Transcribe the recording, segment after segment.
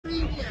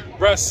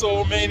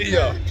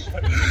WrestleMania.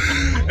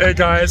 Hey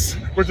guys,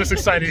 we're just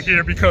excited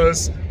here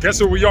because guess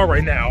where we are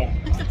right now?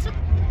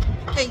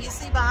 Can you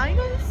see behind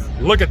us?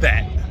 Look at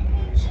that.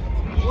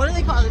 What do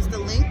they call this? The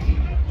link?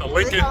 The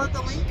Lincoln, They call it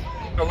the link?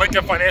 the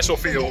Lincoln Financial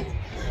Field.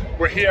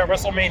 We're here at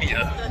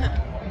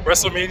WrestleMania.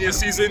 WrestleMania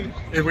season,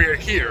 and we are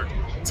here.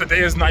 Today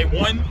is night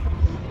one,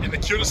 and the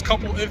cutest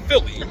couple in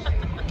Philly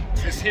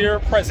is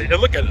here present.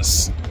 And look at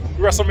us.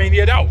 We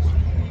WrestleMania'd out.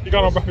 We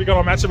got on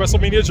matching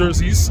WrestleMania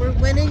jerseys. We're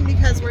winning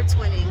because we're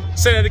twinning.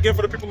 Say that again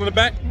for the people in the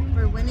back.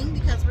 We're winning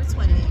because we're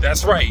twinning.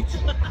 That's right.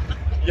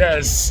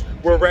 Yes,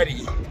 we're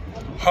ready.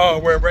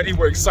 We're ready.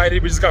 We're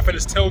excited. We just got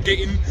finished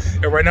tailgating,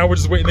 and right now we're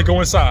just waiting to go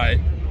inside.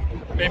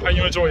 Babe, how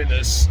you enjoying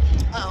this?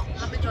 Oh,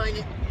 I'm enjoying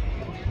it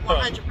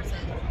 100%.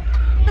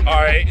 All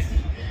right.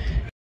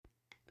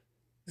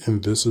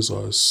 And this is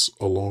us,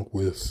 along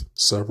with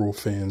several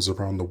fans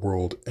around the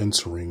world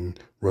entering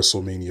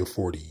WrestleMania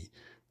 40.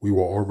 We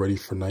were all ready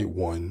for night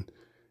one.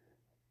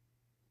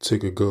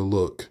 Take a good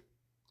look.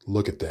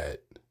 Look at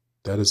that.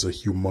 That is a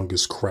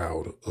humongous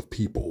crowd of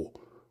people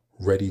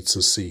ready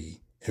to see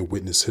and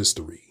witness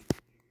history.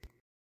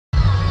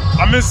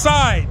 I'm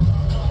inside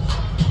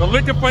the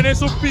Lincoln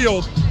Financial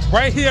Field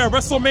right here at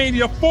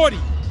WrestleMania 40.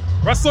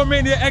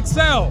 WrestleMania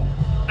XL,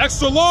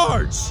 extra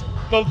large.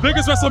 The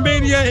biggest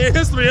WrestleMania in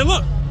history. And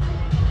look.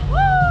 Woo!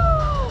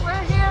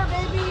 We're here,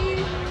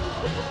 baby.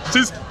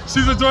 She's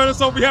enjoying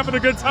herself. We having a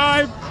good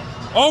time.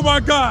 Oh my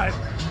God,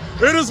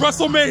 it is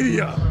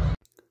WrestleMania.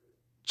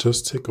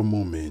 Just take a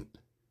moment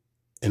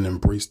and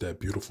embrace that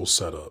beautiful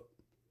setup.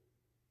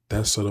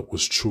 That setup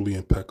was truly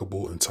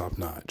impeccable and top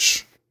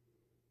notch.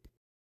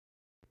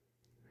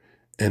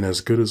 And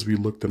as good as we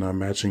looked in our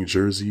matching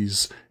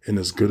jerseys and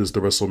as good as the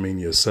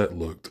WrestleMania set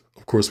looked,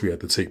 of course we had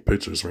to take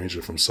pictures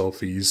ranging from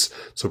selfies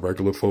to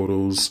regular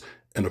photos.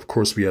 And of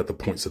course we had to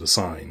point to the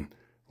sign.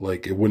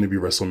 Like, it wouldn't be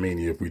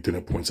WrestleMania if we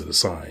didn't point to the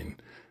sign.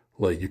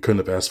 Like, you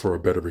couldn't have asked for a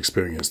better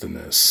experience than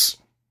this.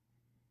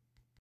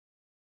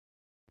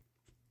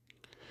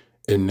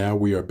 And now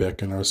we are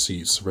back in our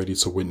seats, ready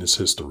to witness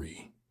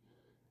history.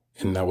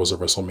 And that was a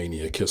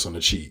WrestleMania kiss on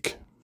the cheek.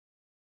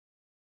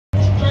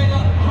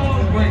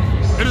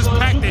 It is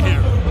packed in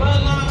here.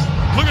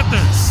 Look at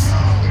this.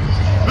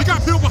 We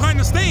got people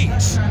behind the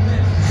stage.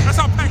 That's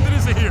how packed it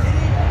is in here.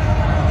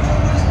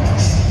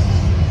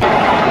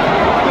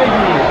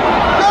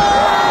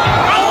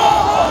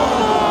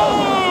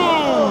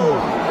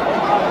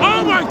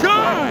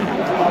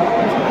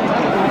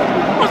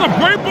 A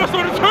great bust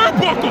on the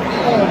turnbuckle.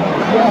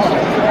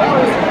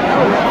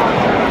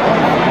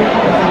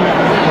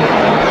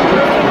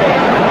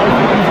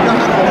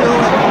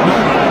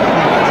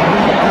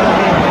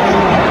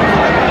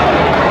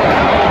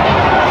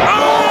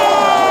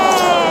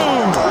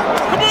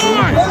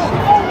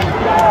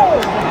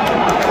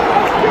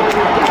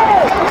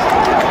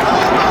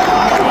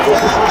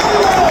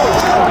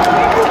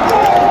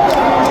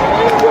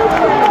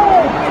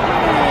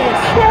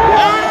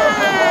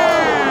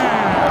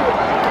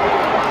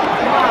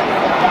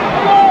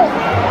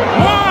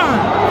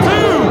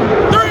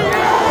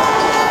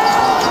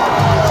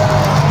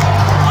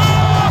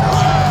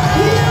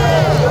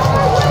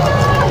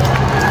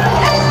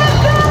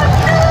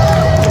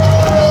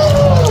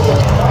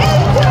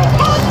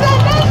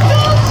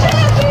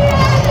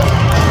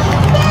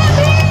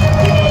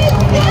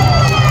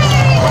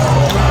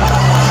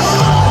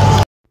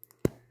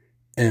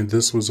 And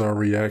this was our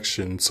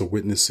reaction to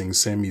witnessing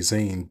Sami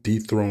Zayn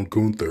dethrone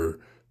Gunther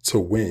to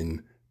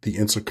win the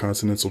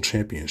Intercontinental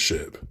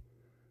Championship.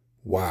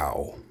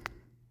 Wow.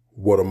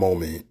 What a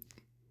moment.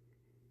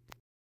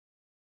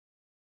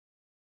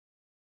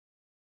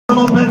 A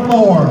little bit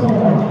more.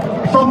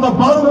 From the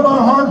bottom of our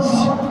hearts,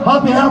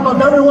 on behalf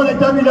of everyone at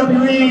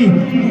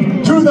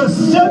WWE, to the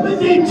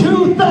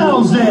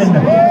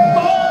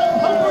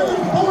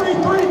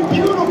 72,543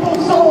 beautiful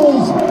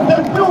souls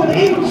that filled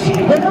each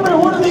and every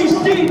one of these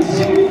seats,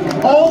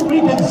 all we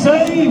can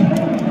say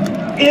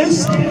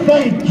is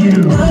thank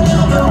you.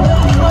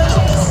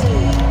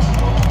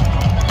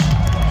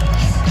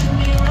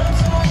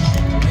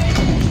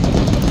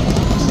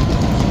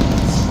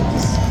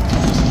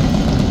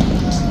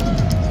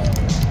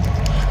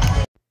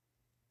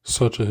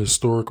 Such a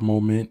historic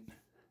moment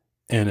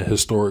and a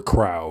historic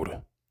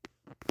crowd.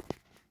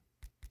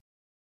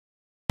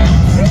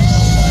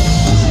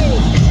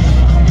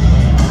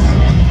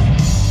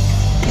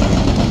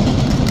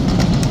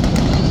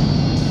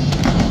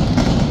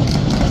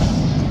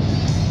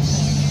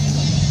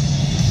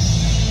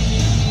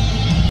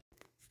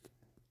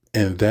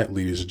 And that,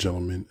 ladies and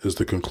gentlemen, is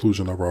the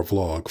conclusion of our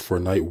vlog for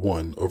night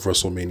one of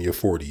WrestleMania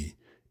 40.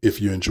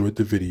 If you enjoyed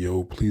the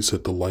video, please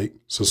hit the like,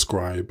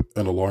 subscribe,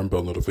 and alarm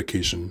bell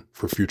notification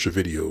for future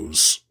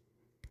videos.